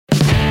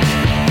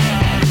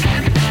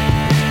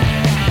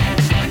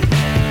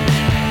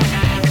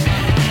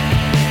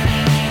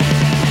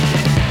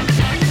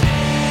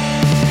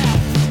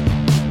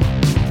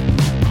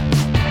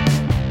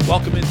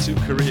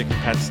Career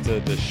Competitor,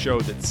 the show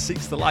that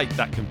seeks to light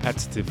that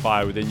competitive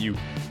fire within you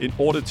in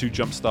order to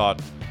jumpstart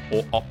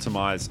or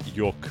optimize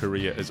your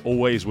career. As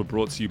always, we're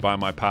brought to you by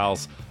my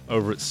pals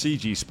over at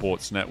CG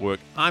Sports Network.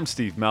 I'm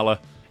Steve Meller,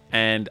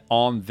 and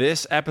on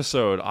this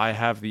episode, I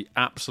have the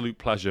absolute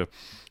pleasure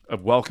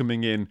of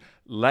welcoming in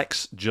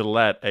Lex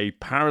Gillette, a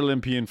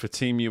Paralympian for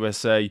Team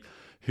USA,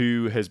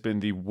 who has been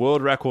the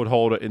world record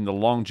holder in the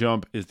long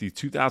jump, is the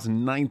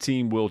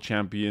 2019 world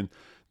champion,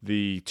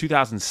 the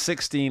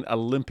 2016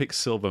 Olympic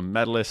silver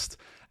medalist,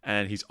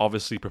 and he's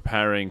obviously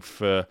preparing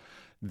for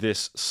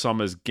this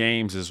summer's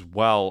games as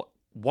well.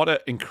 What an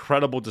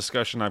incredible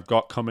discussion I've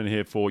got coming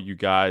here for you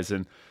guys.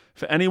 And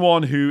for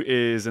anyone who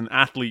is an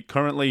athlete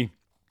currently,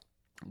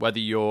 whether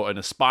you're an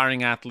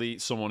aspiring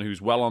athlete, someone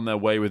who's well on their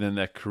way within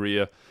their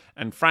career,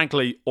 and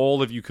frankly,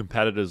 all of you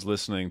competitors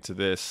listening to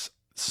this,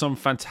 some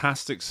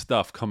fantastic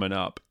stuff coming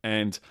up.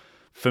 And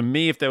for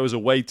me, if there was a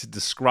way to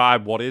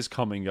describe what is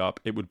coming up,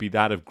 it would be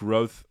that of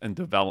growth and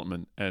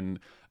development and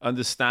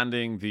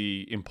understanding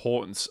the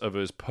importance of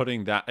us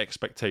putting that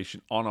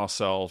expectation on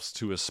ourselves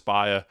to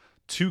aspire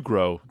to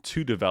grow,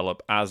 to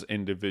develop as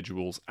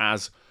individuals,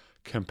 as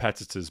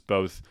competitors,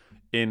 both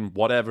in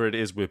whatever it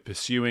is we're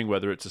pursuing,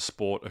 whether it's a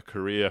sport, a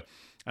career,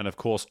 and of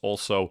course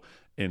also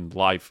in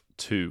life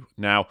too.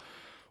 Now,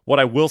 what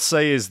I will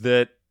say is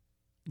that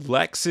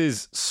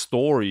Lex's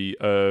story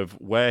of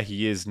where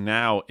he is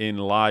now in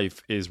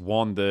life is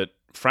one that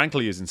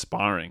frankly is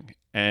inspiring,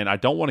 and I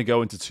don't want to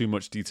go into too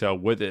much detail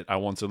with it. I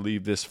want to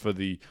leave this for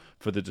the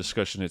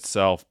discussion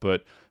itself.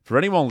 But for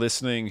anyone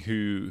listening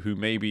who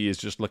maybe is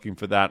just looking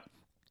for that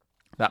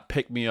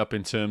pick me up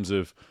in terms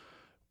of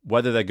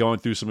whether they're going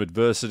through some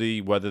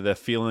adversity, whether they're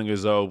feeling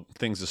as though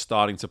things are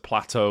starting to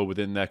plateau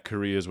within their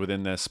careers,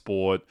 within their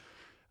sport,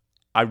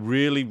 I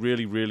really,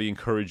 really, really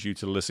encourage you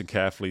to listen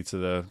carefully to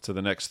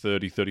the next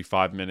 30,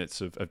 35 minutes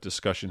of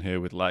discussion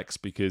here with Lex,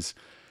 because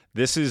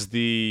this is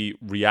the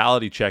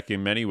reality check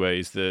in many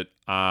ways that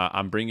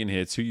I'm bringing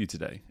here to you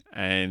today.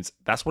 And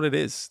that's what it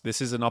is.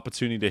 This is an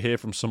opportunity to hear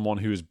from someone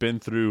who has been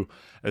through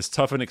as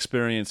tough an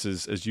experience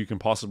as you can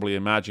possibly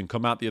imagine,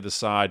 come out the other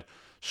side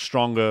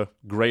stronger,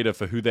 greater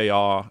for who they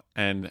are,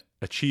 and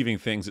achieving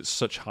things at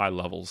such high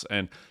levels.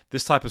 And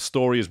this type of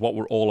story is what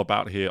we're all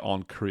about here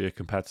on Career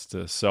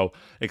Competitor. So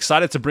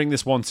excited to bring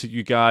this one to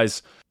you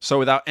guys. So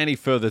without any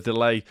further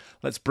delay,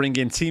 let's bring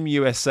in Team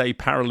USA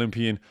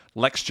Paralympian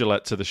Lex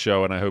Gillette to the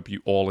show, and I hope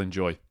you all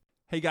enjoy.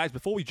 Hey guys,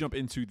 before we jump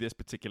into this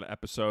particular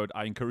episode,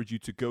 I encourage you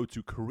to go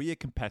to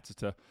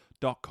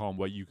careercompetitor.com,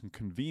 where you can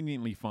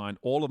conveniently find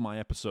all of my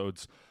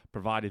episodes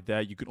provided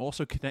there. You can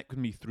also connect with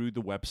me through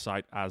the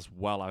website as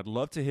well. I'd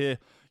love to hear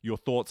your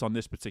thoughts on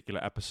this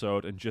particular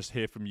episode and just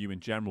hear from you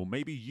in general.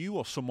 Maybe you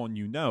or someone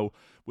you know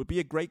would be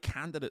a great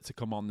candidate to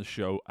come on the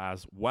show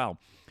as well.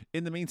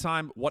 In the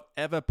meantime,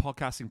 whatever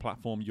podcasting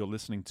platform you're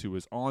listening to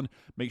us on,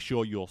 make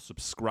sure you're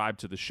subscribed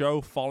to the show,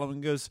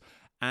 following us,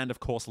 and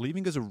of course,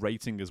 leaving us a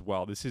rating as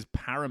well. This is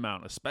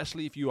paramount,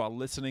 especially if you are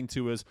listening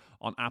to us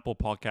on Apple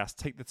Podcasts.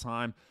 Take the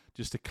time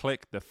just to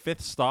click the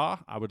 5th star.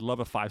 I would love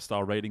a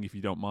 5-star rating if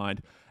you don't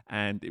mind.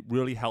 And it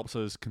really helps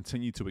us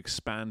continue to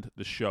expand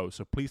the show.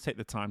 So please take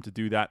the time to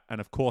do that. And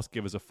of course,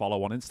 give us a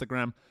follow on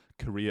Instagram,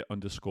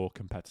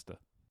 career_competitor.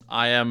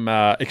 I am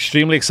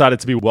extremely excited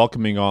to be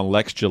welcoming on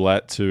Lex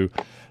Gillette to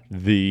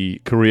the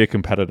Career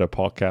Competitor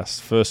podcast.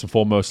 First and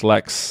foremost,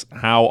 Lex,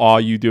 how are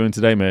you doing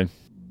today, man?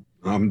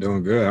 I'm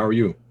doing good. How are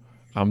you?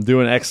 I'm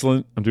doing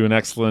excellent,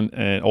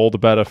 and all the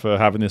better for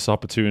having this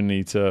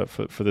opportunity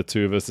for the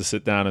two of us to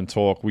sit down and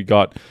talk. We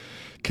got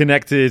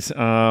connected through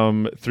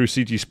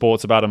CG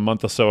Sports about a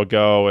month or so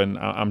ago, and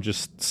I'm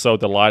just so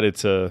delighted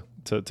to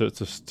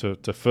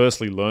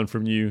firstly learn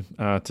from you,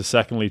 to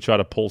secondly try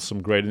to pull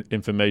some great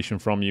information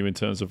from you in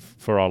terms of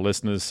for our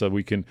listeners, so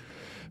we can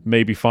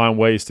maybe find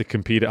ways to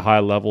compete at high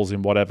levels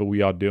in whatever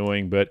we are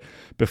doing. But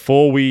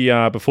before we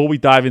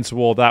dive into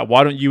all that,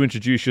 why don't you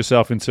introduce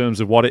yourself in terms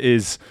of what it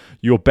is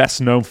you're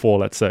best known for,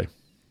 let's say?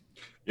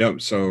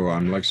 Yep. So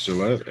I'm Lex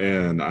Gillette,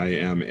 and I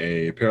am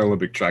a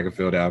Paralympic track and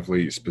field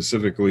athlete,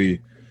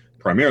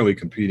 primarily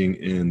competing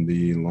in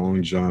the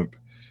long jump.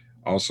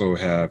 Also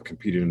have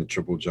competed in the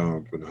triple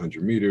jump in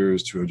 100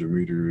 meters, 200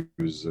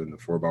 meters, and the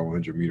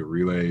 4x100 meter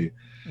relay.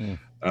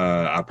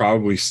 I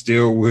probably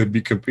still would be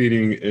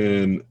competing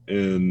in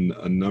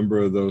a number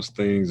of those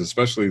things,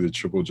 especially the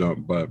triple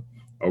jump, but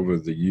over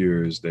the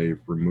years, they've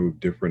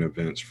removed different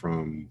events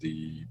from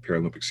the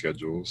Paralympic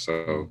schedule.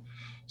 So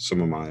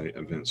some of my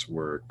events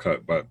were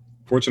cut, but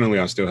fortunately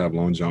I still have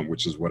long jump,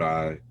 which is what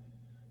I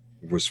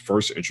was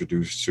first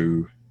introduced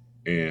to,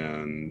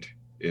 and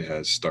it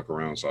has stuck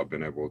around. So I've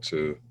been able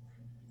to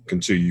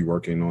continue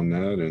working on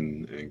that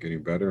and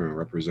getting better and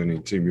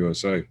representing Team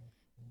USA.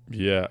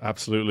 Yeah,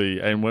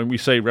 absolutely. And when we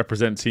say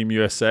represent Team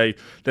USA,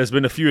 there's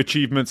been a few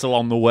achievements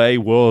along the way.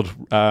 World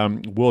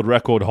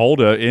record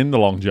holder in the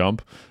long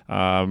jump,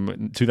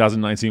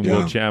 2019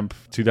 world champ,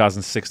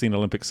 2016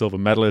 Olympic silver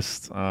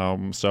medalist.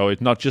 So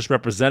it's not just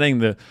representing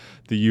the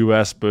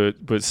US, but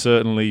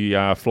certainly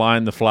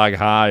flying the flag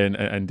high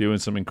and doing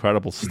some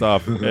incredible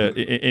stuff.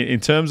 In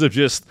terms of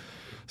just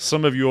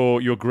some of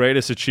your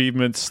greatest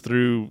achievements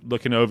through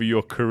looking over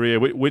your career?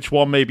 Which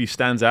one maybe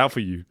stands out for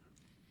you?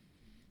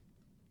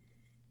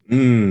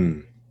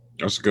 Mm,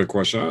 that's a good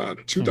question. Hmm.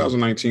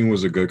 2019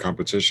 was a good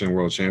competition,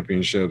 World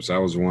Championships.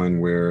 That was one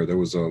where there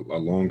was a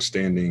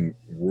long-standing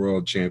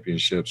World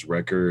Championships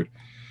record.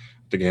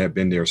 I think it had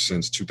been there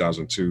since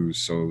 2002,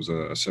 so it was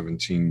a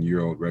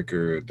 17-year-old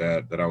record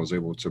that I was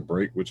able to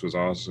break, which was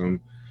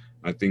awesome.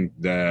 I think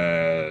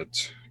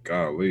that,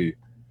 golly,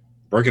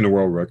 breaking the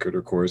world record,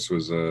 of course,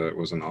 was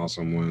an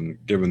awesome one,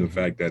 given the Hmm.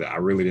 fact that I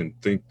really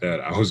didn't think that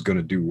I was going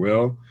to do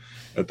well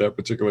at that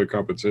particular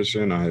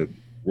competition. I had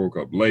woke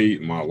up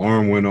late, my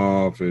alarm went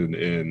off,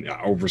 and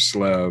I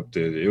overslept.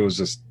 It was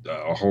just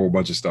a whole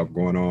bunch of stuff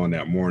going on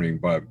that morning.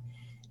 But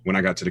when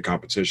I got to the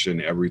competition,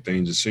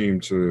 everything just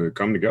seemed to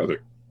come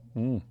together.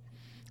 Mm.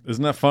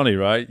 Isn't that funny,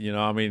 right?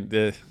 I mean,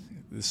 there's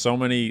so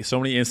many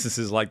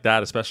instances like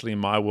that, especially in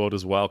my world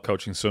as well,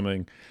 coaching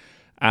swimming.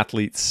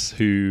 Athletes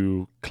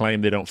who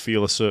claim they don't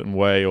feel a certain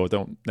way or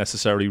don't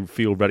necessarily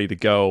feel ready to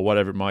go or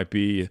whatever it might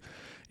be.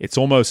 It's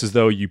almost as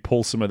though you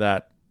pull some of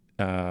that,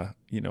 uh,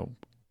 you know,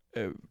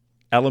 uh,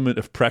 element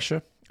of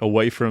pressure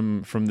away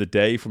from the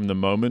day, from the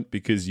moment,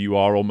 because you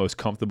are almost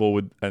comfortable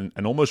with and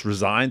almost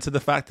resigned to the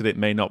fact that it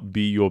may not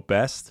be your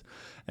best.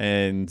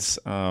 And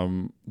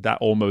that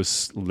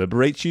almost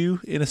liberates you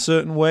in a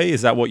certain way.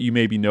 Is that what you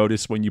maybe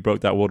noticed when you broke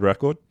that world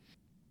record?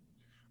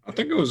 I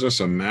think it was just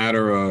a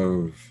matter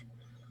of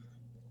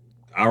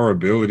our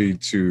ability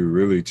to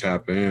really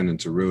tap in and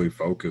to really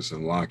focus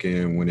and lock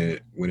in when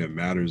it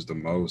matters the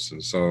most.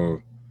 And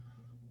so,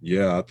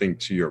 yeah, I think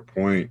to your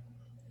point,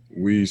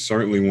 we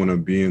certainly want to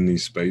be in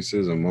these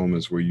spaces and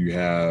moments where you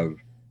have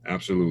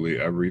absolutely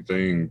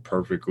everything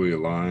perfectly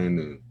aligned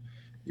and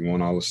you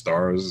want all the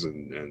stars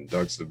and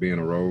ducks to be in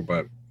a row.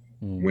 But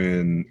Mm.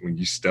 when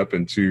you step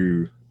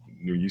into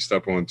when you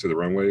step onto the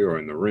runway or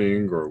in the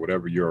ring or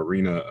whatever your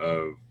arena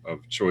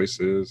of choice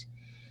is,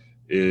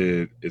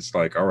 it's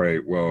like, all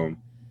right, well,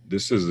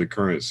 this is the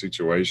current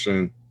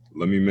situation.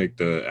 Let me make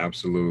the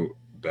absolute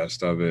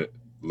best of it.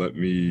 Let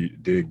me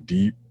dig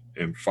deep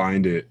and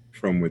find it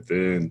from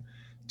within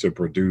to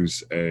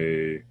produce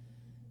a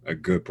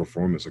good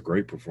performance, a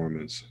great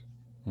performance.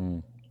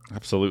 Mm.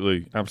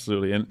 Absolutely,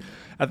 absolutely, and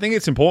I think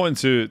it's important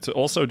to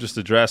also just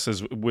address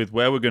as with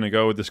where we're going to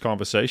go with this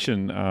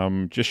conversation,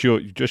 just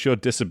your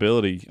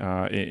disability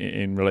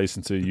in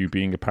relation to you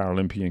being a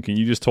Paralympian. Can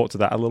you just talk to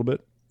that a little bit?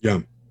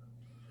 Yeah.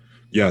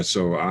 Yeah,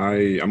 so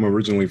I'm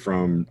originally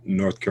from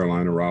North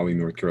Carolina, Raleigh,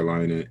 North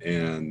Carolina,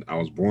 and I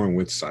was born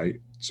with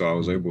sight. So I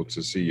was Mm. able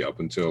to see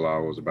up until I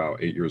was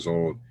about 8 years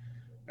old.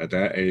 At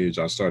that age,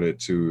 I started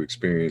to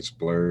experience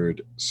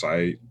blurred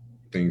sight.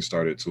 Things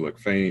started to look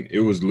faint.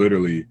 It was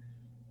literally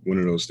one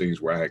of those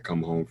things where I had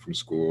come home from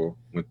school,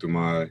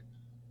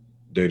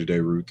 day to day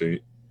routine,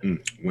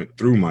 went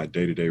through my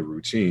day to day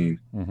routine,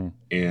 Hmm.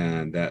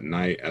 and that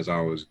night, as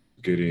I was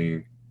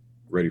getting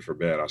ready for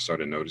bed, I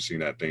started noticing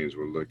that things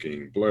were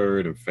looking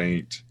blurred and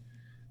faint.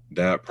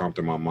 That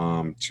prompted my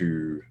mom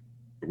to,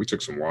 we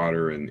took some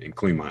water and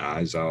cleaned my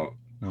eyes out,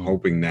 Mm.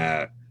 hoping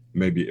that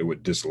maybe it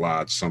would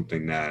dislodge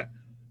something that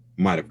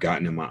might have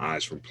gotten in my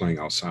eyes from playing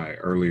outside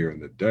earlier in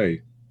the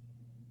day.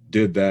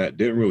 Did that,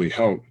 didn't really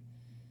help.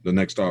 The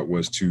next thought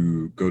was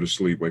to go to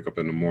sleep, wake up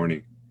in the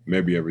morning,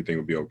 maybe everything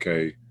would be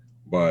okay.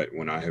 But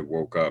when I had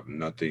woke up,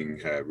 nothing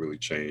had really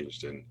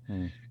changed.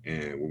 Mm.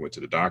 And we went to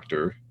the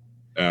doctor.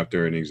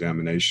 After an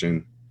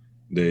examination,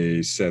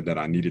 they said that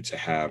I needed to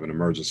have an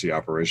emergency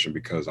operation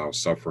because I was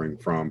suffering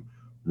from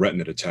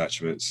retina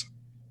detachments.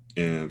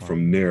 And Wow.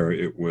 from there,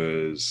 it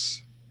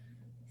was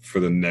for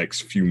the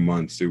next few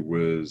months, it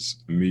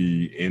was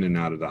me in and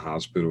out of the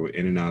hospital,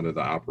 in and out of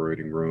the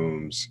operating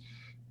rooms.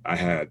 I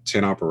had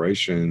 10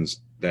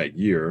 operations that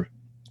year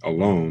Wow.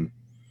 alone.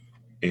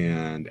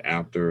 And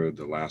after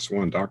the last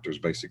one, doctors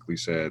basically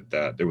said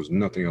that there was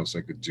nothing else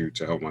I could do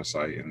to help my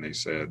sight. And they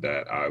said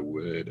that I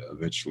would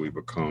eventually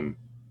become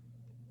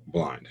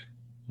blind.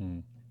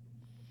 Mm.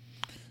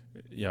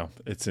 Yeah,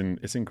 it's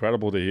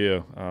incredible to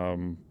hear.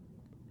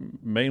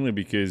 Mainly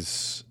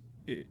because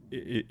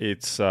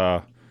it's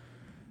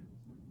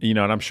and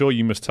I'm sure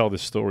you must tell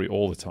this story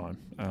all the time.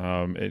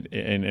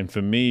 And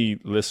for me,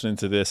 listening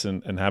to this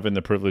and having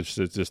the privilege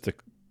to just to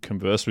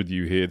converse with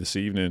you here this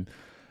evening,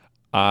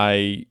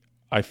 I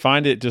I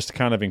find it just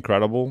kind of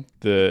incredible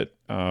that.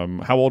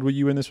 How old were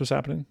you when this was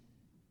happening?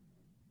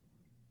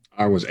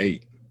 I was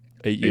eight,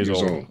 8 years 8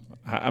 years old. old.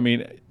 I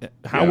mean,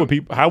 how were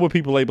Yeah.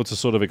 people able to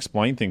sort of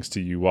explain things to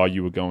you while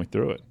you were going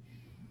through it?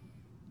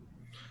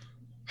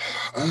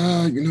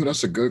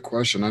 That's a good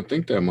question. I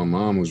think that my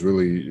mom was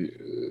really,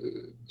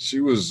 she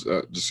was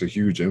just a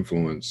huge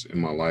influence in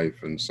my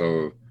life. And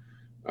so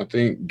I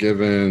think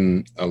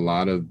given a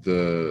lot of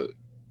the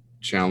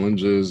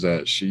challenges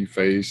that she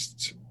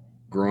faced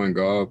growing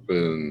up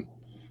and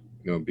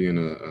being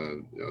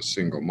a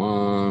single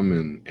mom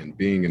and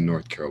being in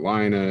North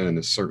Carolina, and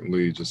it's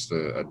certainly just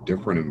a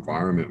different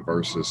environment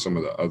versus some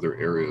of the other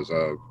areas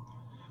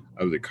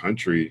of the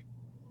country.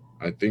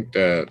 I think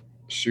that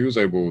she was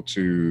able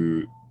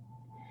to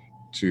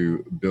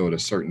to build a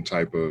certain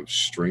type of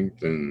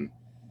strength, and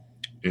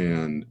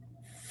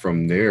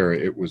from there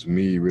it was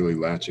me really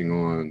latching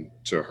on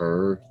to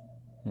her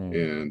Mm.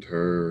 and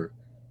her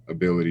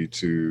ability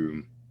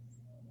to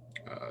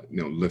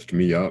lift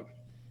me up,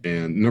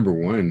 and number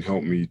one,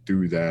 help me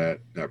through that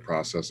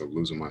process of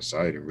losing my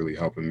sight, and really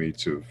helping me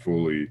to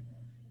fully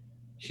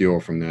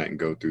heal from that and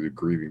go through the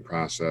grieving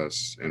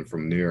process. And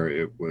from there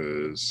it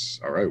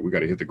was, all right, we got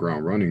to hit the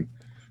ground running.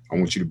 I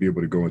want you to be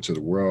able to go into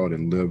the world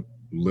and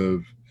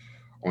live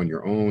on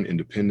your own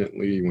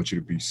independently. I want you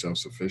to be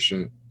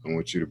self-sufficient. I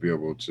want you to be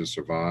able to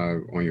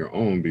survive on your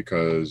own,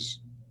 because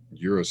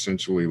you're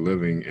essentially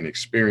living an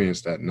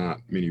experience that not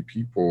many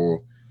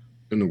people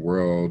in the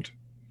world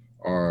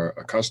are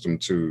accustomed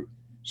to.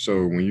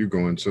 So when you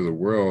go into the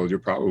world, you're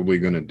probably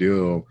going to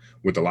deal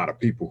with a lot of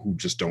people who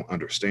just don't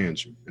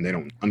understand you, and they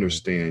don't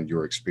understand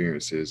your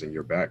experiences and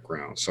your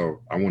background.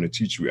 So I want to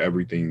teach you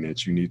everything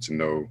that you need to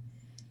know,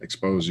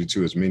 expose you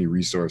to as many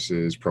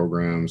resources,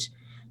 programs,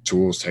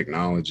 tools,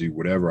 technology,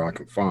 whatever I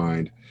can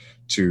find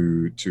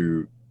to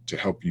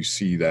help you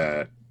see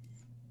that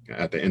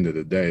at the end of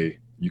the day,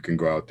 you can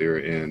go out there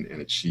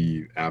and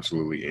achieve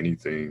absolutely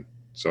anything.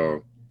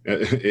 So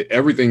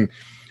everything,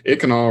 it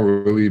can all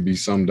really be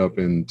summed up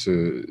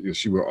into,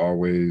 she will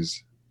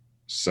always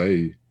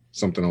say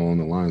something along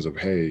the lines of,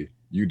 hey,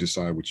 you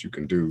decide what you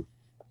can do,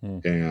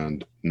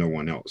 and no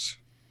one else.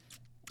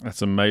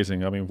 That's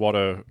amazing. I mean, what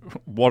a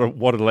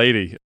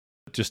lady.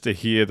 Just to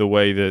hear the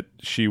way that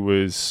she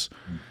was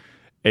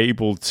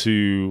able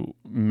to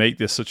make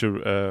this such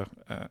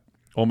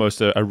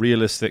almost a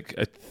realistic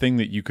thing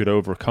that you could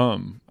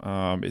overcome.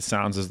 It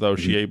sounds as though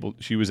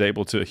she was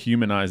able to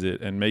humanize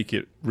it and make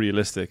it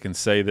realistic, and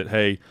say that,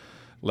 hey,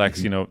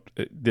 Lex,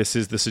 this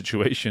is the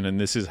situation and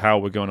this is how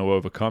we're going to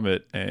overcome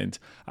it. And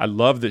I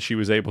love that she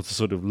was able to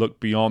sort of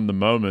look beyond the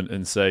moment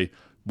and say,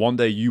 one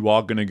day you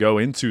are going to go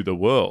into the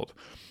world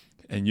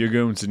and you're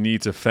going to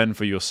need to fend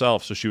for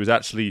yourself. So she was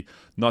actually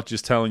not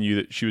just telling you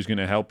that she was going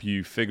to help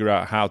you figure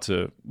out how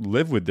to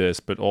live with this,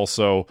 but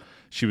also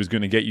she was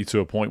going to get you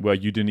to a point where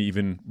you didn't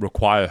even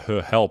require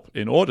her help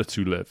in order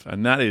to live.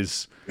 And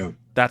that's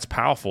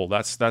powerful.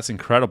 That's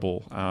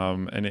incredible.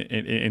 And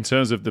in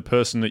terms of the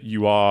person that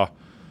you are,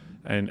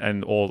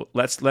 or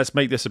let's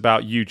make this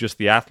about you, just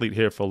the athlete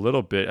here, for a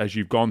little bit. As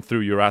you've gone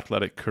through your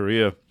athletic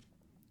career,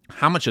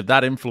 how much of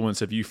that influence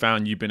have you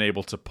found you've been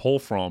able to pull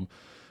from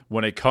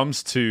when it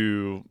comes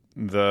to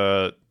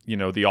the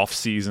off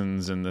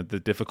seasons and the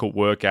difficult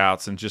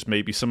workouts, and just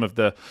maybe some of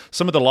the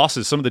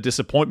losses, some of the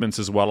disappointments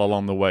as well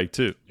along the way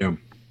too?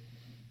 I'm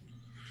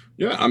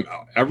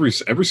every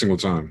single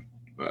time.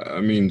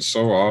 I mean,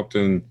 so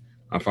often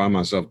I find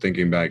myself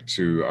thinking back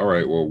to, all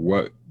right, well,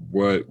 what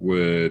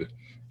would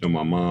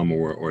my mom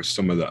or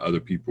some of the other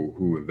people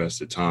who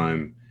invested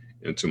time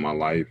into my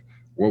life,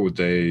 what would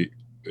they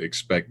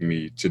expect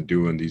me to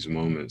do in these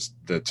moments?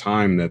 The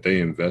time that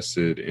they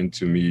invested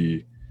into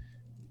me,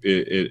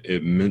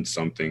 it meant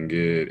something.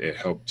 It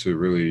helped to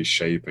really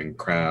shape and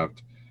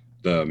craft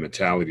the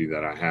mentality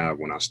that I have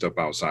when I step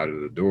outside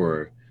of the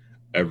door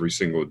every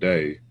single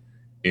day.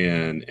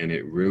 And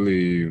it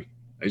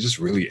just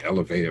really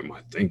elevated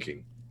my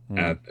thinking.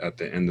 At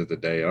the end of the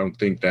day, I don't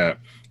think that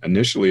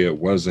initially it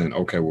wasn't,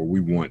 okay, well, we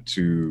want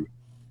to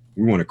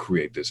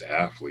create this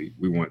athlete.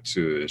 We want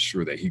to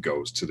ensure that he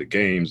goes to the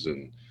games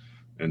and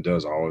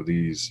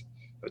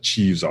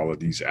achieves all of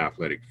these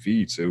athletic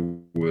feats. It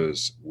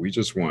was, we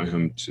just want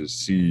him to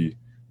see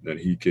that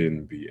he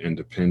can be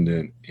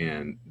independent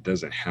and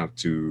doesn't have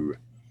to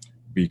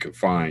be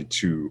confined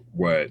to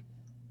what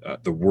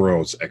the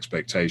world's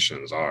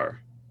expectations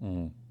are.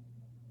 I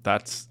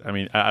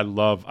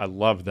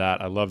love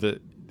that. I love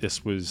that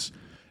this was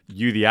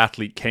you, the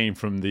athlete, came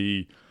from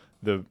the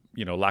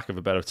lack of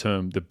a better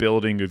term, the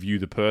building of you,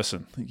 the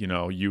person.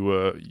 You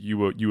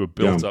were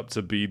built up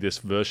to be this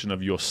version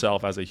of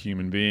yourself as a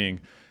human being,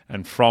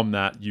 and from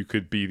that you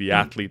could be the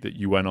athlete that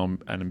you went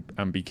on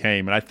and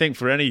became. And I think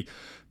for any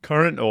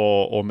current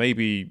or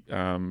maybe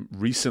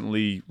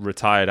recently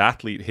retired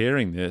athlete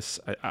hearing this,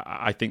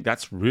 I think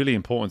that's really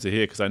important to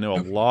hear, because I know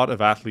a lot of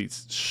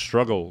athletes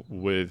struggle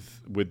with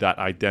that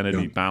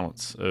identity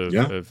balance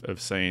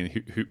of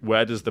saying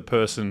where does the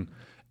person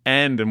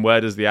end and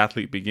where does the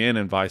athlete begin,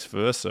 and vice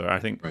versa. I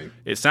think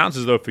it sounds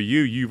as though for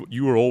you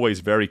were always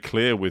very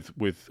clear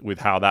with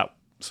how that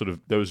sort of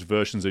those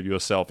versions of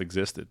yourself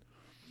existed.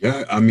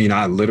 Yeah, I mean,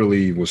 I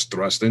literally was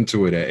thrust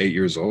into it at 8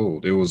 years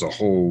old. It was a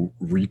whole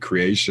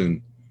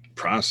recreation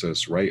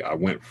process, right? I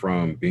went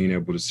from being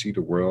able to see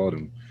the world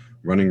and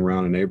running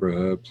around the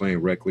neighborhood, playing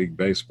rec league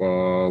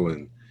baseball,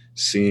 and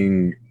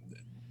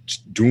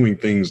doing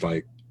things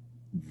like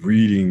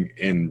reading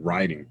and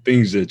writing,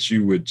 things that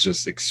you would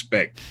just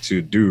expect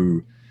to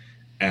do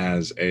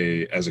as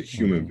a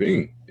human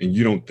being. And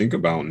you don't think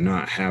about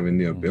not having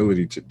the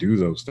ability to do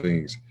those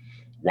things.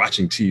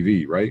 Watching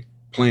TV, right?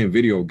 Playing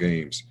video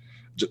games,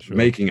 just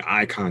making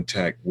eye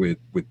contact with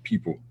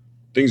people,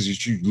 things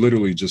that you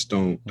literally just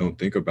don't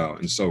think about.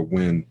 And so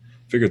when,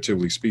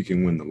 figuratively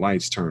speaking, when the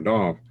lights turned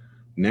off,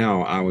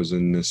 now I was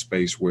in this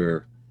space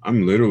where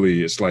I'm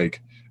literally, it's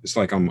like it's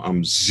like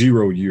I'm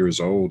 0 years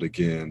old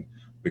again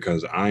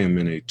because I am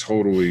in a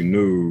totally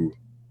new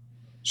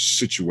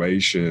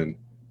situation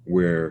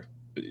where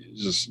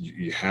just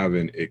you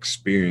haven't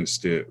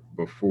experienced it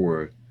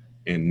before,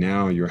 and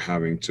now you're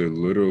having to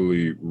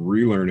literally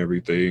relearn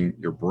everything.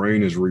 Your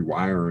brain is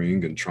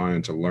rewiring and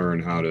trying to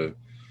learn how to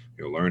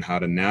learn how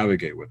to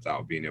navigate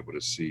without being able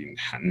to see.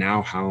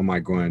 Now how am I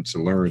going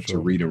to learn to Sure.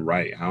 read and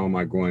write? How am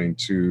I going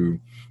to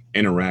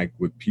interact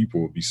with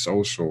people, be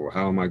social?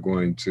 How am I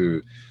going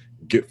to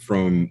get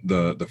from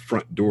the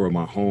front door of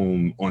my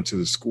home onto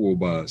the school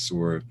bus,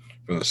 or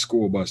from the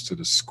school bus to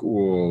the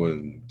school,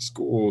 and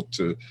school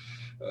to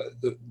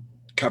the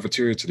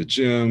cafeteria to the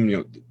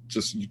gym?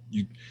 Just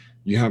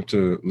you have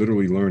to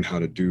literally learn how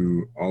to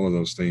do all of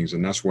those things,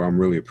 and that's where I'm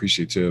really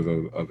appreciative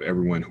of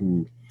everyone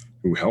who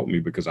helped me,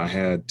 because I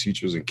had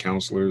teachers and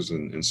counselors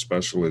and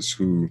specialists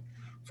who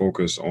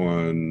focus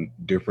on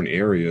different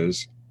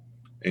areas,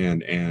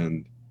 and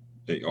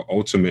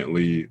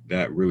ultimately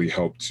that really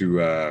helped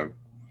to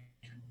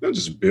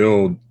just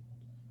build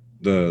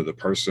the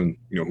person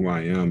who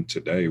I am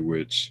today,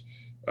 which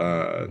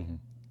uh, Mhm.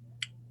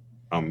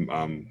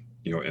 I'm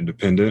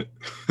independent.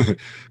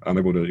 I'm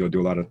able to do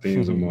a lot of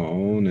things on my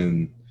own,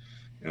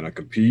 and I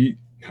compete,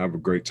 have a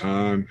great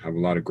time, have a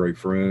lot of great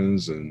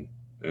friends, and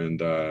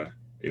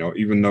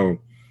even though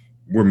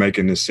we're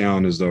making this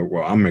sound as though,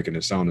 well, I'm making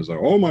it sound as though,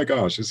 oh my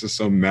gosh, this is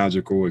some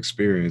magical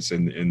experience,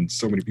 and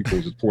so many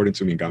people just poured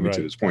into me and got me to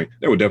Right. this point.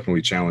 There were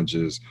definitely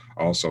challenges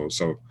also.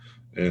 So,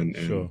 and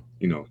Sure.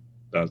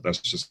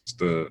 that's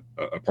just a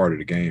part of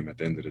the game at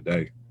the end of the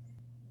day.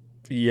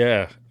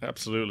 Yeah,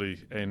 absolutely.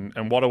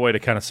 And what a way to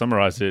kind of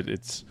summarize it.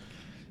 It's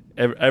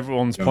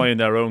everyone's Yeah, playing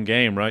their own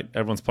game, right?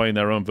 Everyone's playing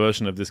their own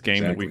version of this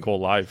game that we exactly. call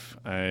life.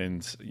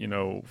 And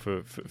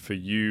for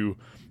you,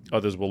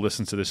 others will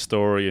listen to this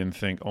story and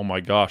think, "Oh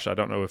my gosh, I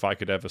don't know if I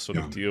could ever sort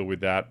Yeah, of deal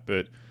with that."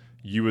 But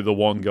you were the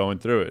one going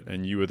through it,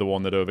 and you were the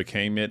one that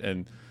overcame it.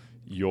 And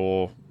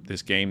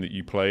this game that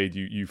you played,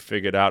 you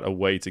figured out a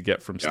way to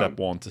get from yeah, step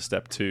one to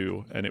step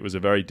two, and it was a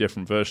very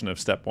different version of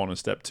step one and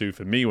step two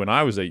for me when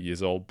I was 8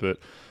 years old. But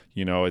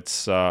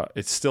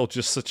it's still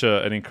just such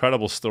an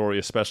incredible story,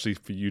 especially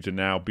for you to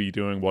now be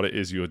doing what it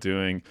is you're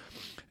doing,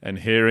 and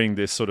hearing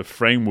this sort of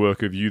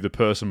framework of you, the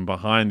person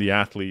behind the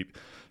athlete.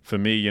 For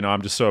me,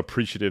 I'm just so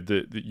appreciative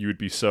that you would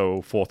be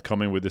so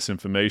forthcoming with this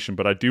information.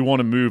 But I do want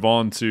to move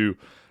on to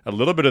a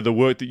little bit of the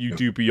work that you yeah.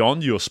 do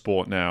beyond your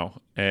sport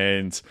now,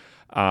 and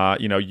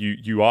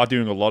you are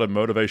doing a lot of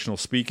motivational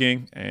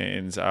speaking,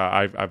 and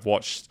I've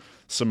watched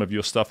some of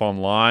your stuff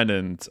online,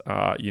 and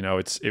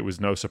it was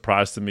no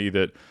surprise to me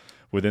that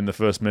within the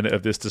first minute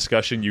of this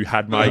discussion, you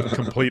had my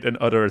complete and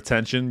utter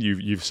attention.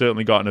 You've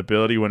certainly got an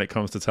ability when it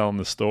comes to telling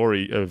the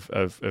story of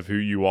who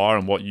you are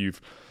and what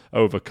you've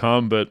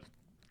overcome. But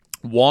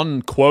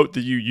one quote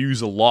that you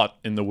use a lot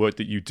in the work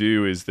that you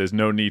do is "There's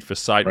no need for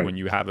sight Right. when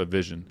you have a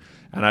vision."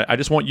 And I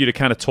just want you to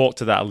kind of talk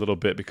to that a little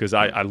bit, because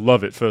I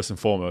love it first and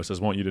foremost. I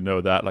just want you to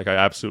know that. Like, I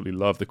absolutely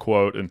love the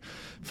quote. And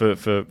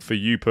for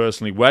you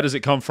personally, where does it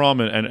come from,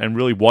 and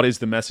really what is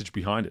the message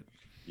behind it?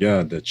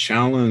 Yeah, the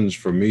challenge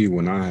for me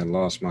when I had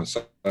lost my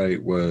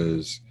sight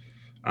was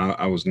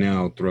I was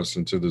now thrust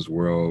into this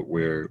world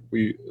where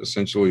we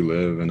essentially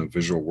live in a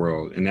visual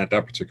world. And at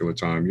that particular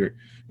time,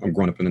 I'm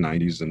growing up in the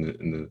 '90s and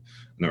in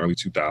the early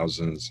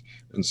 2000s,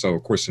 and so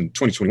of course in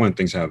 2021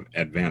 things have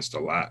advanced a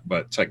lot,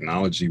 but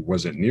technology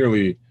wasn't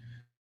nearly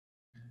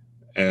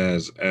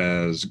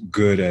as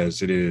good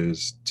as it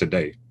is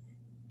today.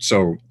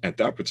 So at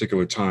that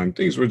particular time,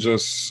 things were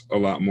just a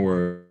lot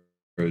more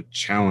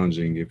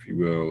challenging, if you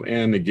will.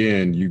 And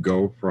again, you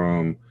go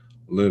from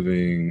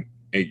living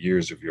 8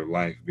 years of your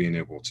life being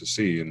able to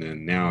see, and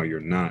then now you're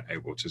not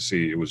able to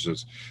see. It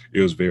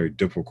was very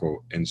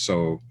difficult. And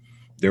so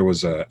there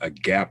was a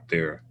gap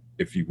there,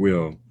 if you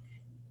will.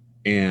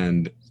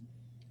 And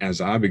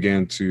as I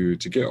began to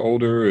get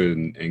older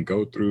and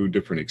go through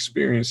different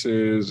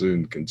experiences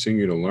and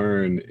continue to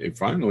learn, it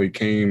finally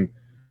came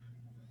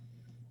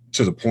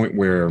to the point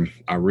where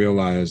I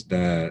realized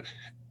that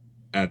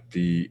at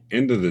the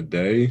end of the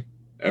day,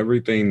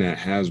 everything that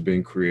has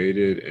been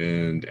created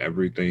and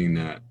everything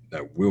that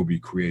will be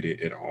created,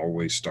 it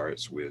always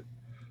starts with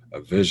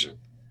a vision.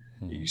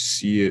 Mhm. You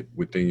see it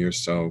within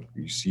yourself,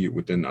 you see it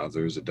within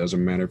others. It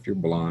doesn't matter if you're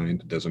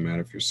blind, it doesn't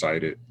matter if you're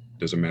sighted, it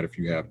doesn't matter if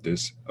you have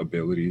this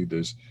ability,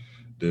 this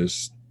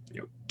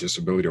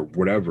disability, or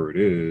whatever it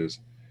is.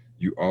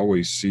 You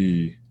always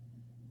see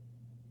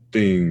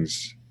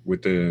things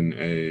within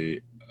a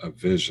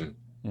vision.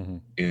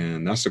 Mhm.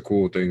 And that's the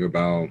cool thing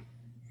about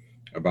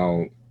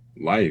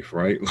life,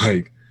 right?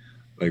 Like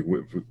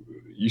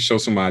you show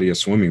somebody a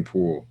swimming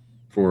pool,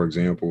 for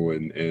example,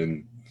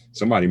 and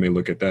somebody may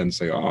look at that and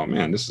say, "Oh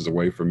man, this is a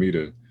way for me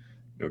to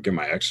get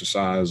my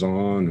exercise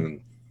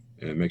on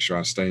and make sure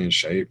I stay in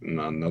shape." And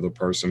another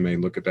person may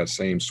look at that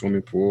same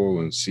swimming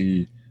pool and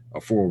see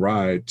a full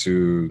ride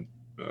to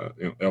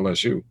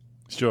LSU,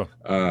 Sure.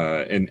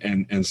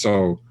 and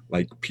so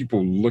like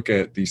people look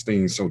at these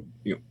things, so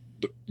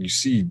you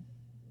see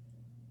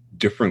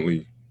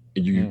differently,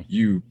 and you Mm.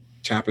 you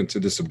tap into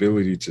this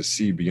ability to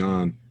see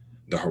beyond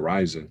the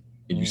horizon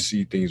and you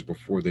see things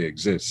before they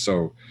exist.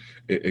 So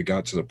it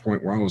got to the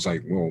point where I was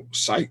like, well,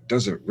 sight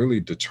doesn't really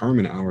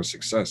determine our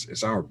success.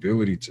 It's our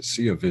ability to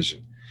see a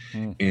vision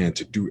Mm. and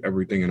to do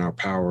everything in our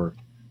power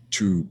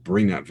to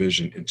bring that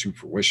vision into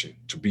fruition,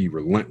 to be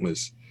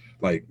relentless,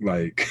 like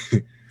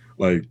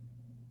like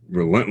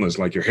relentless,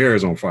 like your hair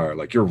is on fire,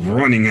 like you're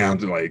running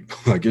after,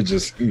 like you're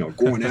just,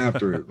 going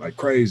after it like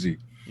crazy.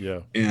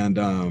 Yeah.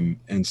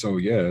 And so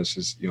yeah, it's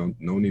just,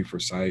 no need for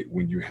sight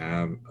when you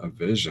have a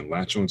vision.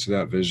 Latch onto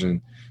that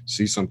vision,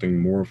 see something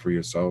more for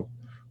yourself,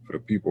 for the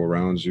people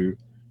around you,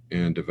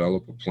 and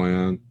develop a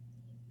plan.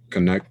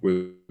 Connect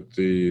with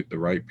the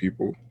right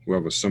people who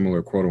have a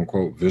similar quote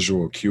unquote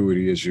visual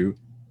acuity as you,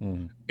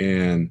 Mm.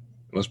 and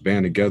let's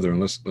band together and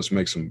let's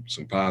make some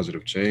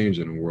positive change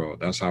in the world.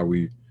 That's how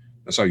you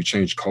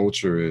change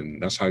culture,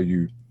 and that's how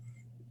you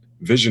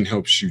vision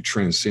helps you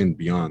transcend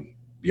beyond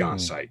Mm.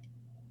 sight.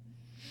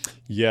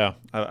 Yeah.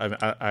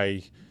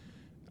 I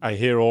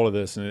hear all of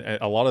this, and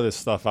a lot of this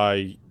stuff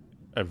I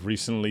have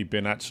recently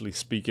been actually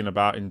speaking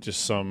about in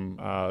just some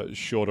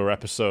shorter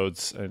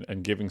episodes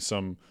and giving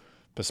some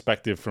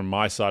perspective from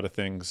my side of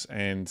things.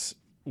 And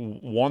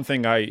one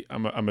thing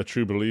I'm a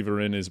true believer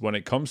in is when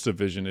it comes to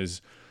vision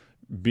is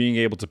being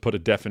able to put a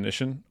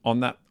definition on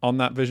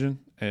that vision.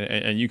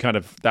 And you kind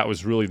of, that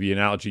was really the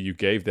analogy you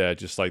gave there.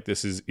 Just like,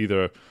 this is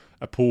either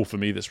a pool for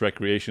me that's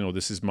recreational,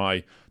 this is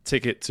my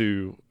ticket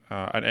to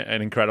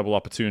an incredible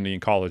opportunity in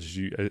college,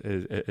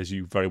 as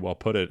you very well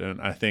put it.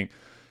 And I think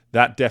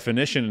that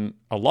definition,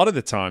 a lot of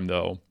the time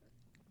though,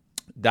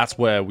 that's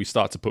where we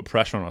start to put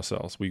pressure on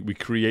ourselves. We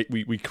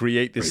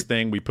create this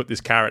thing, we put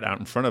this carrot out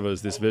in front of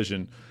us, this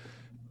vision,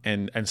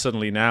 and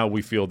suddenly now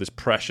we feel this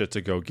pressure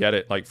to go get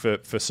it. Like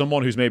for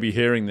someone who's maybe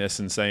hearing this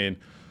and saying,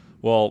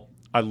 well,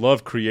 I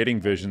love creating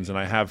visions and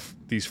I have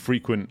these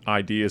frequent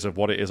ideas of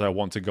what it is I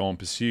want to go and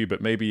pursue,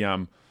 but maybe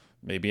I'm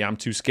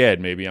too scared,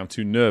 maybe I'm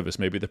too nervous,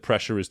 maybe the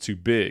pressure is too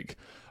big.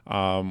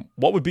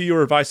 What would be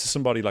your advice to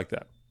somebody like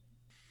that?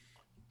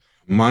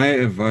 My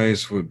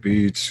advice would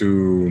be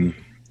to,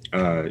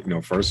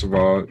 first of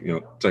all,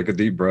 take a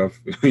deep breath.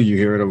 You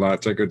hear it a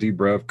lot. Take a deep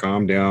breath,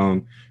 calm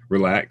down,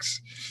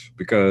 relax.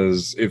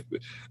 Because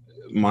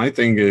my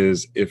thing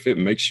is, if it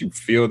makes you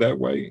feel that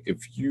way,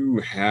 if you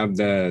have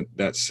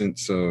that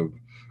sense of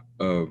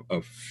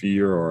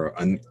fear or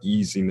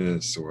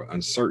uneasiness or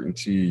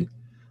uncertainty,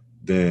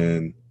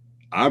 then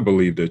I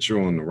believe that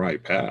you're on the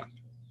right path.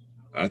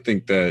 I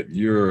think that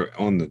you're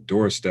on the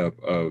doorstep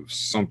of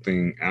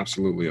something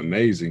absolutely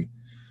amazing,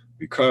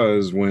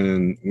 because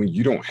when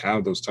you don't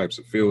have those types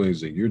of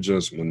feelings and you're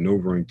just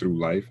maneuvering through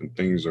life and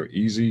things are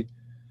easy,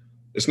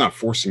 it's not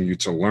forcing you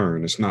to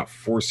learn. It's not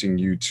forcing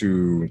you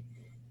to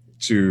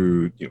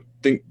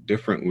think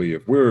differently.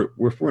 If we're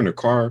in a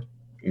car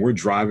and we're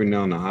driving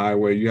down the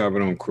highway, you have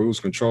it on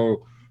cruise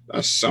control.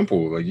 That's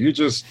simple. Like you're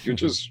just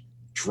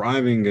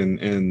driving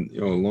and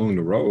along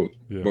the road.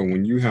 Yeah. But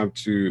when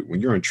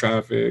you're in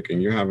traffic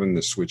and you're having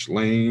to switch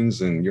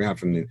lanes and you're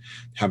having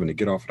to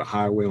get off the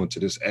highway onto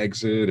this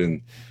exit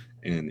and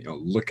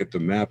look at the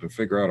map and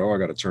figure out, oh, I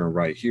got to turn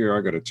right here,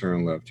 I got to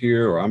turn left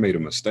here, or I made a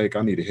mistake,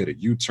 I need to hit a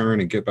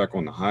U-turn and get back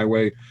on the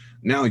highway.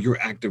 Now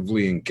you're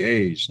actively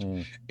engaged,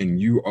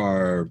 and you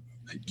are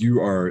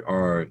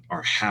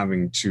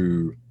having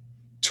to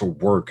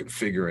work and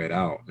figure it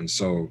out. And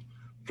so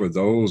for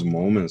those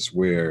moments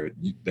where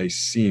they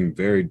seem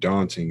very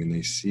daunting and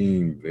they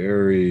seem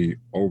very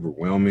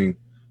overwhelming,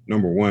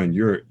 number one,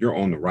 you're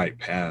on the right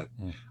path,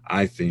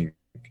 I think.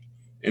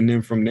 And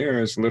then from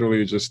there, it's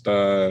literally just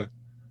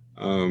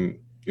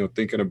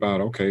thinking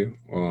about, okay,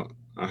 well,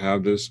 I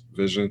have this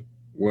vision.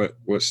 What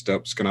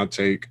steps can I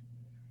take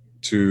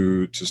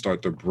to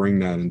start to bring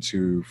that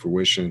into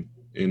fruition?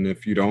 And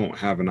if you don't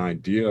have an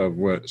idea of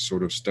what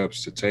sort of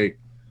steps to take,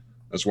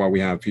 that's why we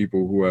have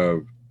people who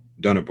have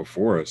done it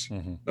before us.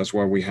 That's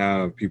why we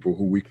have people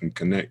who we can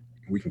connect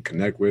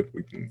with.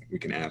 We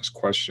can ask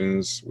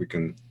questions. We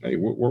can, hey,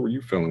 what were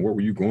you feeling? What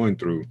were you going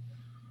through?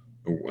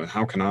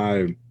 How can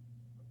I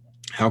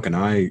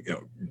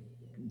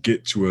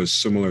get to a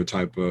similar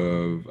type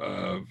of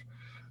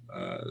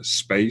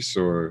space,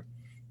 or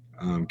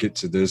get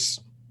to this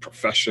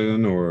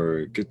profession,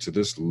 or get to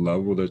this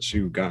level that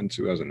you've gotten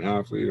to as an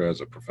athlete or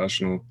as a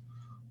professional.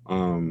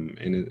 And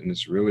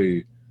it's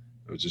really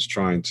just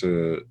trying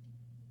to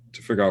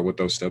figure out what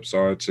those steps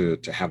are, to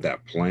have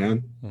that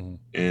plan.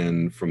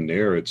 And from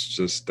there, it's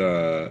just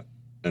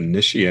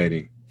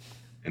initiating.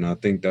 And I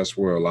think that's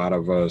where a lot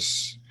of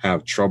us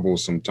have trouble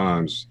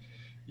sometimes.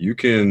 You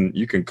can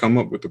come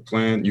up with the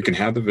plan, you can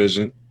have the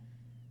vision,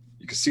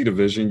 you can see the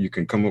vision, you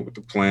can come up with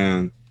the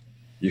plan,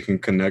 you can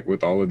connect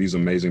with all of these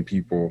amazing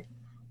people,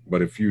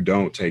 but if you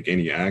don't take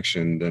any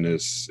action, then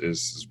it's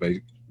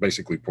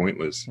basically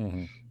pointless.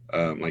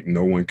 Like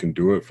no one can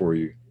do it for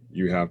you.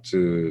 You have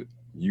to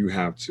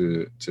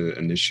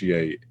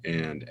initiate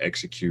and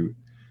execute.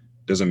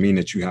 Doesn't mean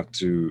that you have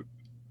to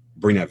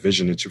bring that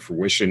vision into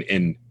fruition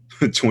in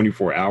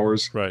 24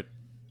 hours, Right.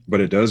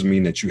 but it does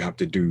mean that you have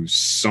to do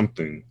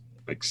something,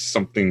 like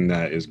something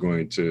that is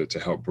going to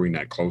help bring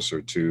that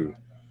closer to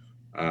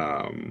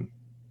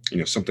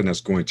something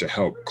that's going to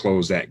help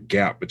close that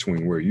gap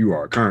between where you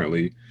are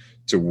currently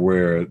to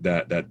where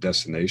that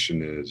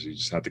destination is. You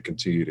just have to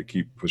continue to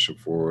keep pushing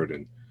forward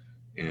and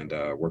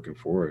working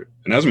forward.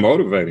 And that's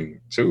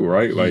motivating too,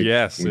 right? Like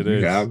Yes, when it you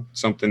is. have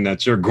something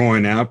that you're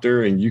going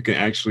after and you can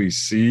actually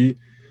see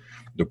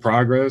the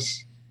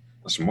progress,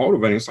 that's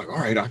motivating. It's like, all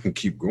right, I can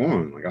keep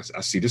going. Like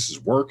I see this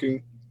is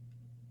working.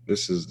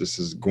 This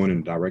is going in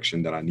the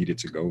direction that I needed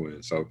to go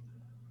in. So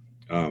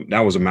that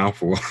was a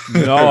mouthful.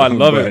 No, I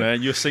love it, But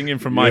man. You're singing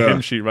from my yeah.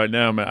 hymn sheet right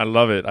now, man. I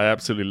love it. I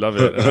absolutely love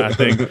it. And I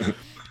think,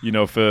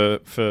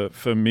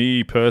 for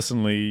me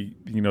personally,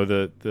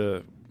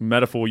 the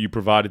metaphor you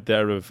provided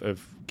there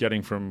of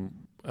getting from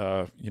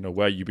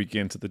where you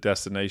begin to the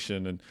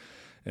destination,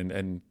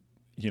 and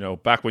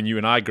back when you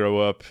and I grew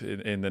up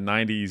in the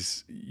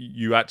 90s,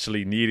 you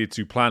actually needed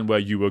to plan where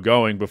you were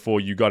going before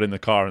you got in the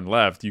car and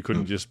left. You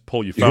couldn't just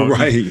pull your phone.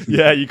 Right.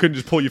 Yeah, you couldn't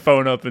just pull your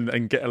phone up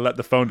and let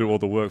the phone do all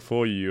the work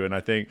for you. And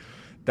I think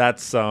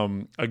that's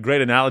a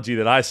great analogy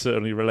that I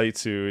certainly relate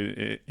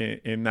to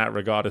in that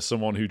regard, as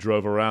someone who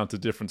drove around to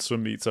different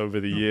swim meets over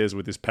the years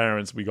with his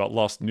parents. We got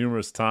lost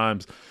numerous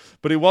times,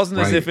 but it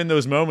wasn't as if in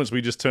those moments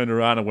we just turned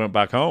around and went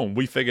back home.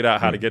 We figured out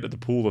how to get to the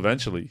pool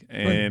eventually.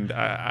 And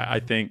I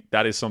think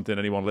that is something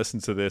anyone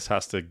listening to this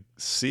has to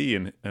see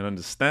and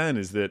understand,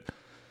 is that,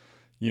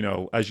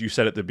 as you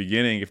said at the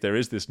beginning, if there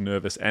is this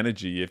nervous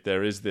energy, if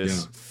there is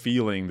this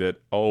feeling that,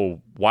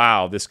 oh,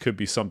 wow, this could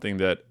be something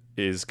that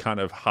is kind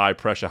of high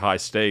pressure, high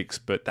stakes,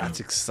 but that's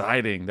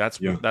exciting. That's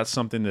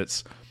something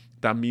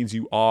that means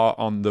you are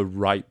on the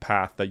right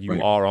path, that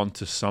you are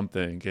onto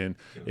something, and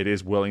it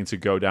is willing to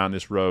go down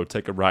this road,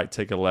 take a right,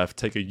 take a left,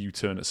 take a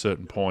U-turn at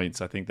certain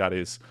points. I think that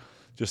is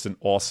just an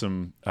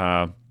awesome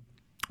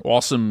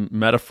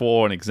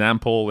metaphor and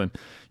example. And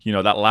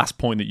that last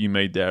point that you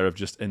made there of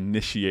just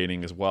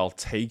initiating as well,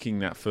 taking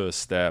that first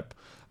step.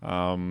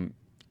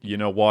 You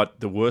know what?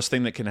 The worst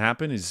thing that can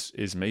happen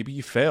is maybe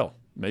you fail.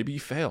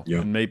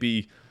 And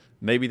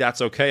maybe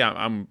that's okay.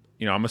 I'm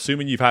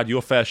assuming you've had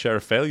your fair share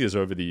of failures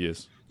over the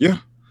years. Yeah.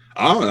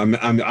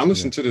 I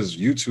listened to this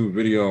YouTube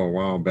video a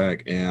while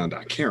back, and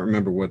I can't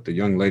remember what the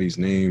young lady's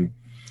name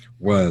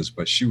was,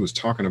 but she was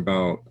talking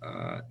about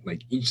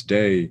like each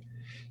day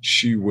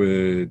she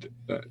would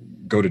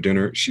go to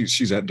dinner.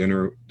 She's at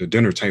the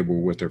dinner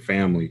table with her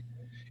family,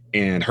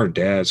 and her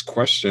dad's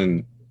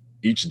question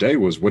each day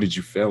was, "What did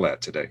you fail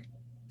at today?"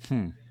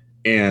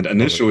 And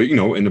initially,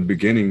 in the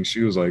beginning,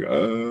 she was like, I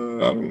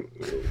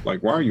don't,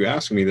 like, why are you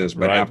asking me this?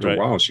 But after a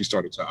while, she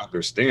started to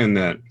understand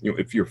that,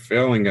 if you're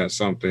failing at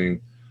something,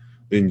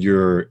 then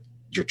you're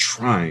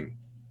trying,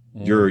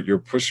 you're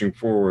pushing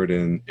forward.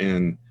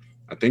 And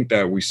I think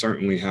that we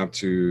certainly have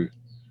to,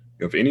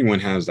 if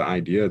anyone has the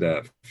idea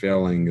that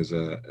failing is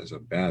a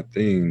bad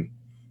thing,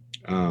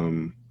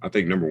 I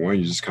think number one,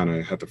 you just kind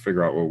of have to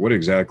figure out, well, what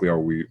exactly are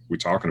we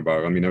talking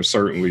about? I mean, there's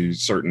certainly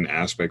certain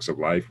aspects of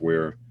life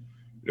where,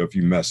 if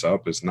you mess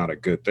up, it's not a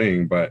good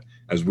thing. But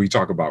as we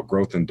talk about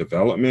growth and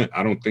development,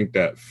 I don't think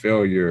that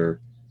failure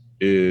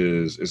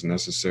is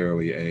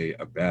necessarily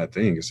a bad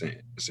thing. It's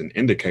an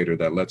indicator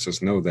that lets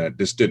us know that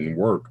this didn't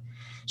work.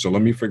 So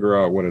let me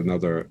figure out what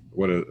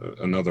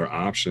another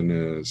option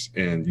is.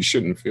 And you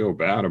shouldn't feel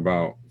bad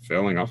about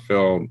failing. I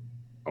failed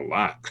a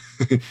lot.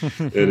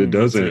 It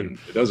doesn't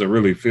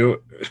really feel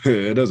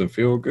it doesn't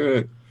feel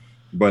good,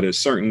 but it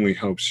certainly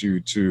helps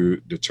you to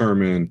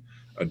determine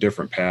a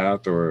different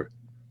path, or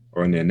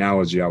in the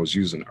analogy I was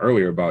using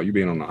earlier about you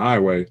being on the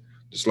highway,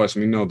 just lets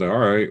me know that, all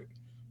right,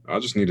 I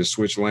just need to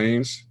switch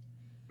lanes.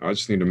 I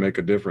just need to make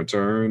a different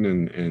turn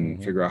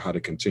and figure out how to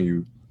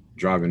continue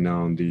driving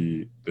down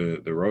the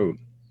road.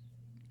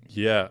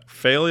 Yeah,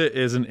 failure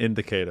is an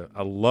indicator.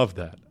 I love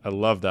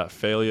that.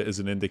 Failure is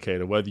an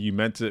indicator. Whether you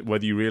meant it,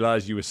 whether you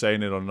realize you were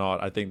saying it or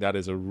not, I think that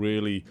is a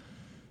really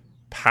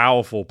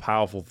powerful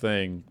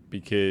thing,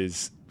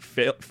 because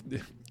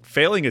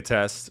failing a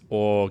test,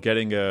 or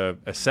getting a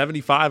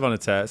 75 on a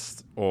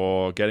test,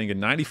 or getting a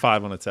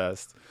 95 on a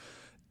test,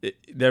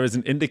 there is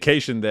an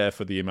indication there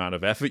for the amount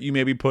of effort you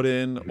maybe put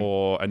in,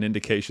 or an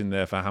indication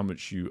there for how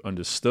much you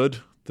understood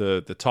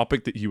the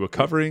topic that you were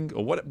covering,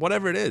 or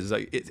whatever it is.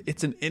 Like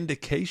it's an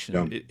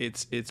indication.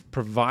 It's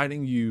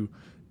providing you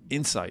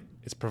insight.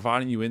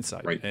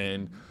 Right.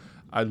 And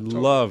I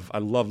love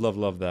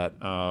that.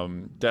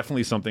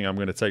 Definitely something I'm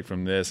going to take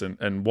from this. And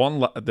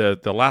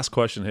the last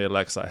question here,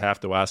 Lex, I have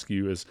to ask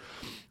you is,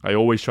 I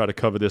always try to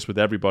cover this with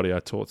everybody I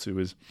talk to,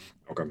 is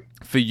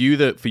for you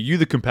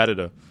the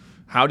competitor,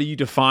 how do you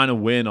define a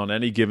win on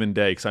any given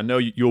day? Because I know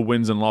your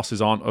wins and losses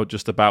aren't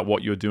just about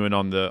what you're doing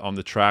on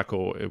the track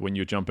or when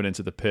you're jumping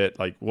into the pit.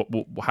 Like,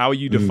 how are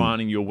you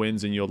defining your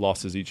wins and your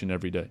losses each and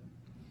every day?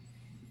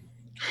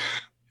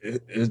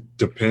 It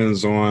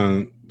depends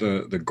on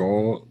the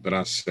goal that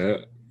I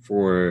set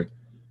for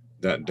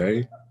that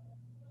day,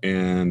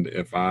 and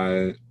if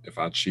I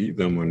achieve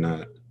them or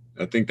not.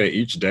 I think that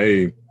each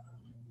day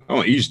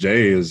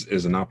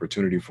is an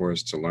opportunity for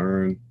us to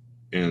learn,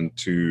 and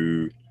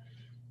to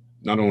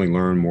not only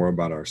learn more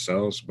about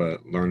ourselves,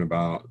 but learn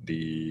about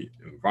the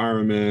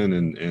environment,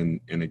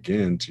 and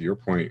again, to your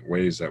point,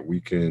 ways that we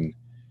can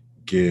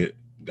get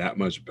that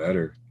much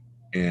better.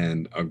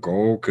 And a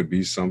goal could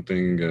be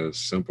something as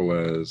simple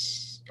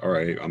as, all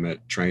right, I'm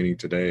at training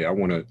today. I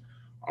want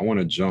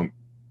to jump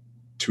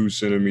 2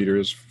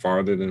 centimeters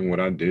farther than what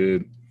I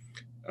did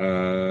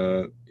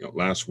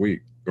last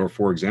week. Or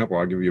for example,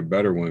 I'll give you a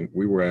better one.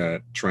 We were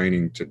at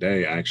training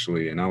today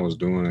actually, and I was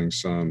doing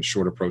some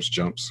short approach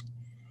jumps.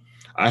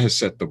 I had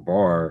set the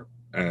bar.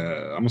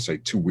 I'm gonna say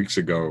 2 weeks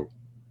ago.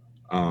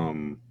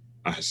 Um,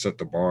 I had set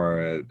the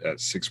bar at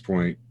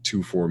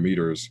 6.24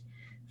 meters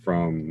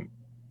from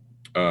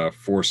a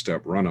 4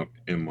 step run up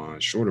in my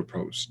short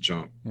approach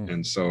jump,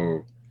 and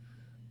so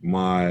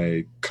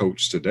my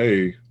coach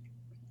today,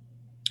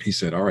 he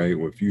said, "All right,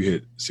 well, if you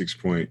hit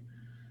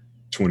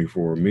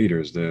 6.24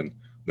 meters, then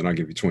I'll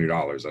give you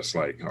 $20." That's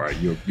like, all right,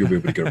 you'll be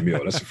able to get a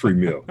meal. That's a free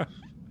meal.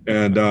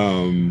 And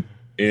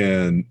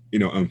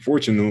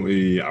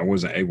unfortunately, I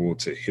wasn't able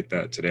to hit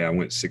that today. I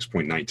went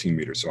 6.19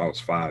 meters, so I was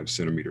 5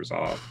 centimeters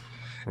off.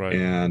 Right.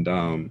 And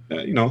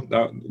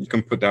that, you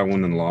can put that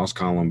one in the loss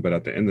column, but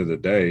at the end of the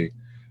day,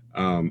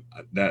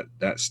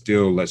 that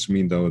still lets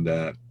me know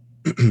that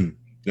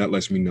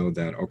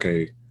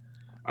okay,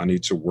 I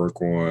need to work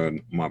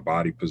on my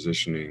body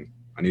positioning.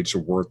 I need to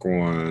work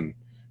on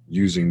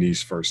using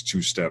these first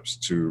 2 steps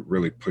to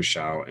really push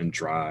out and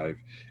drive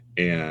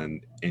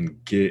and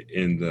get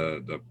in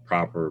the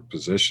proper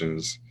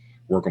positions,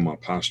 work on my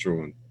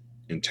postural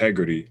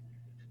integrity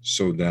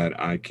so that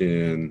I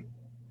can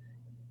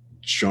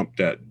jump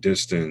that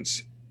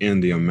distance in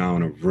the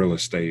amount of real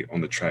estate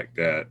on the track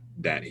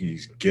that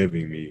he's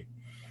giving me.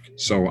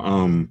 So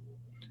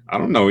I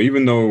don't know,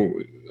 even though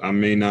I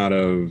may not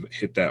have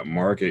hit that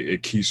mark,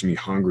 it keeps me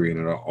hungry, and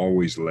it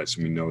always lets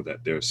me know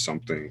that there's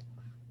something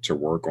to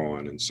work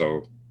on. And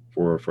so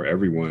for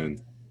everyone,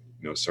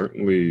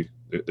 certainly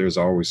there's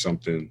always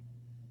something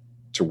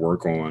to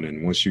work on.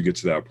 And once you get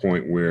to that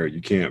point where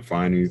you can't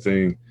find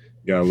anything,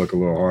 you gotta look a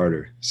little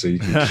harder so you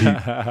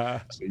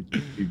can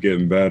keep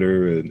getting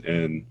better.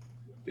 And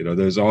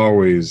there's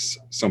always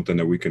something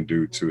that we can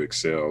do to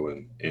excel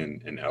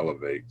and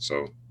elevate.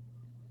 So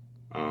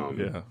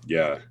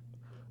yeah.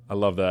 I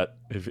love that.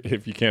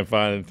 If you can't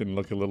find anything,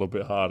 look a little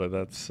bit harder.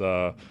 That's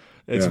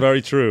it's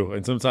very true.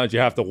 And sometimes you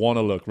have to want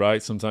to look,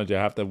 right? Sometimes you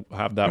have to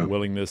have that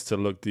willingness to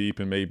look deep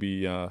and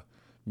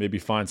maybe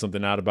find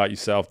something out about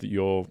yourself that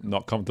you're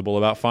not comfortable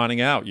about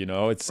finding out.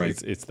 It's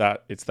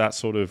that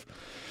sort of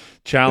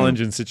challenge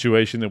and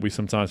situation that we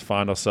sometimes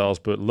find ourselves.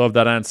 But love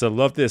that answer.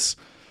 Love this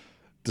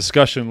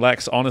discussion,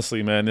 Lex.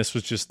 Honestly, man, this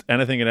was just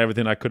anything and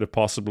everything I could have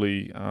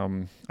possibly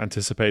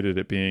anticipated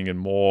it being and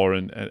more.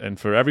 And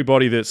for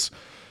everybody that's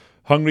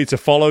hungry to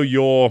follow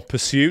your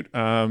pursuit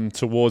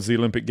towards the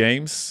Olympic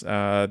Games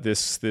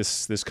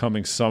this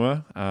coming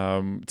summer,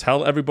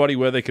 tell everybody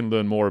where they can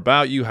learn more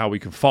about you, how we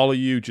can follow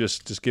you.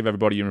 Just give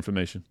everybody your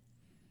information.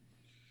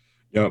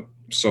 Yep.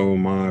 So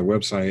my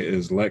website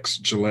is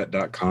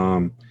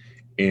lexgillette.com,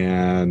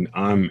 and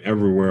I'm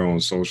everywhere on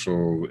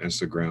social,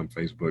 Instagram,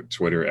 Facebook,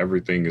 Twitter.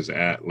 Everything is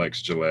at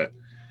Lex Gillette.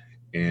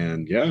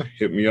 And yeah,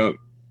 hit me up,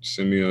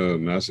 send me a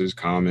message,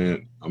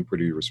 comment. I'm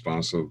pretty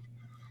responsive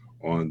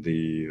on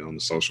the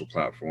social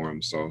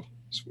platform. So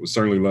would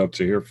certainly love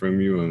to hear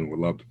from you and would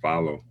love to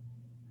follow.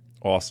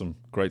 Awesome.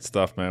 Great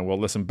stuff, man. Well,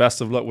 listen,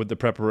 best of luck with the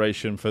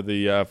preparation for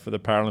the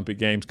Paralympic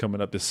Games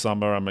coming up this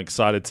summer. I'm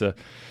excited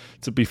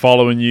to be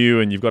following you,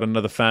 and you've got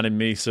another fan in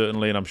me,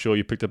 certainly, and I'm sure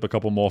you picked up a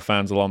couple more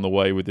fans along the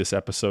way with this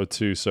episode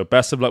too. So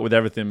best of luck with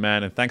everything,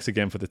 man, and thanks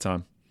again for the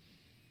time.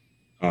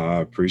 I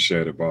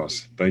appreciate it,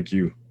 boss. Thank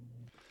you.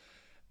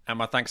 And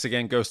my thanks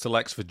again goes to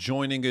Lex for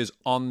joining us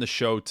on the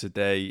show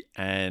today.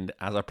 And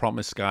as I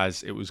promised,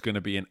 guys, it was going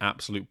to be an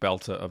absolute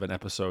belter of an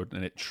episode,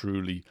 and it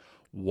truly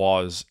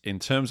was. In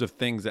terms of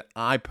things that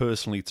I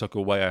personally took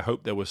away, I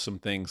hope there were some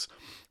things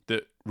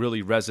that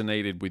really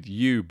resonated with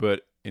you.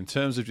 But in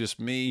terms of just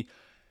me,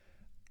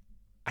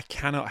 I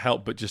cannot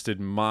help but just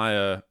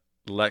admire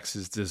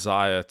Lex's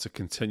desire to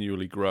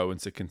continually grow and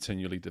to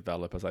continually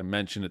develop. As I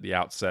mentioned at the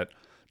outset,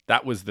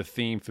 that was the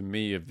theme for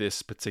me of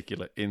this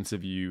particular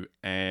interview.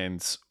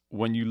 And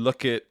when you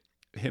look at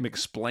him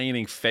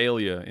explaining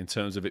failure in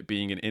terms of it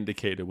being an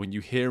indicator, when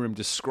you hear him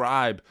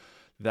describe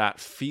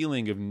that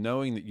feeling of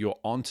knowing that you're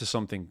onto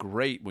something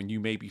great, when you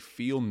maybe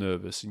feel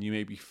nervous and you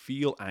maybe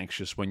feel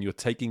anxious, when you're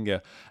taking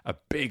a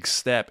big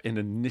step in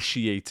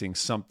initiating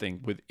something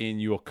within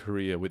your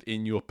career,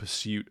 within your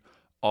pursuit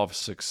of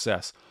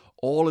success,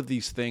 all of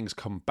these things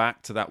come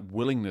back to that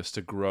willingness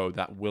to grow,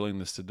 that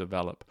willingness to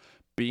develop,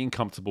 being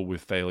comfortable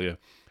with failure,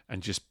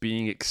 and just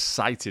being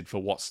excited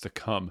for what's to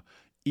come,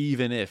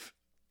 even if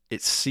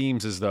it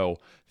seems as though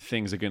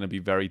things are going to be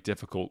very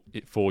difficult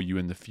for you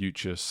in the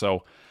future.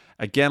 So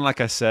again, like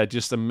I said,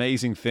 just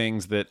amazing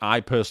things that I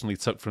personally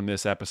took from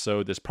this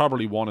episode. There's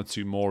probably one or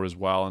two more as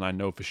well, and I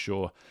know for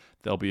sure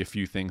there'll be a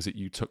few things that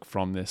you took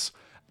from this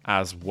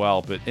as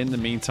well. But in the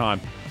meantime,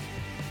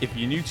 if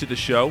you're new to the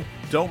show,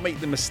 don't make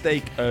the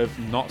mistake of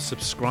not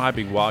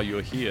subscribing while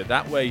you're here.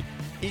 That way,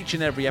 each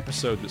and every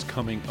episode that's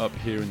coming up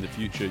here in the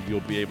future, you'll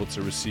be able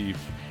to receive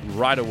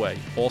right away.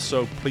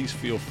 Also, please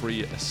feel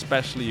free,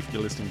 especially if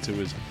you're listening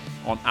to us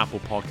on Apple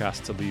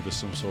Podcasts to leave us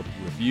some sort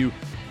of review.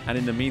 And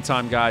in the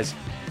meantime, guys,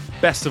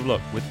 best of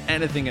luck with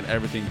anything and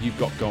everything you've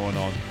got going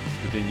on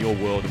within your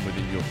world and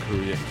within your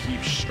career.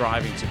 Keep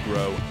striving to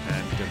grow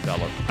and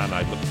develop. And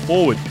I look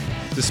forward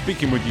to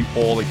speaking with you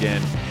all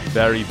again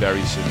very,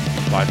 very soon.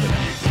 Bye for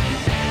now.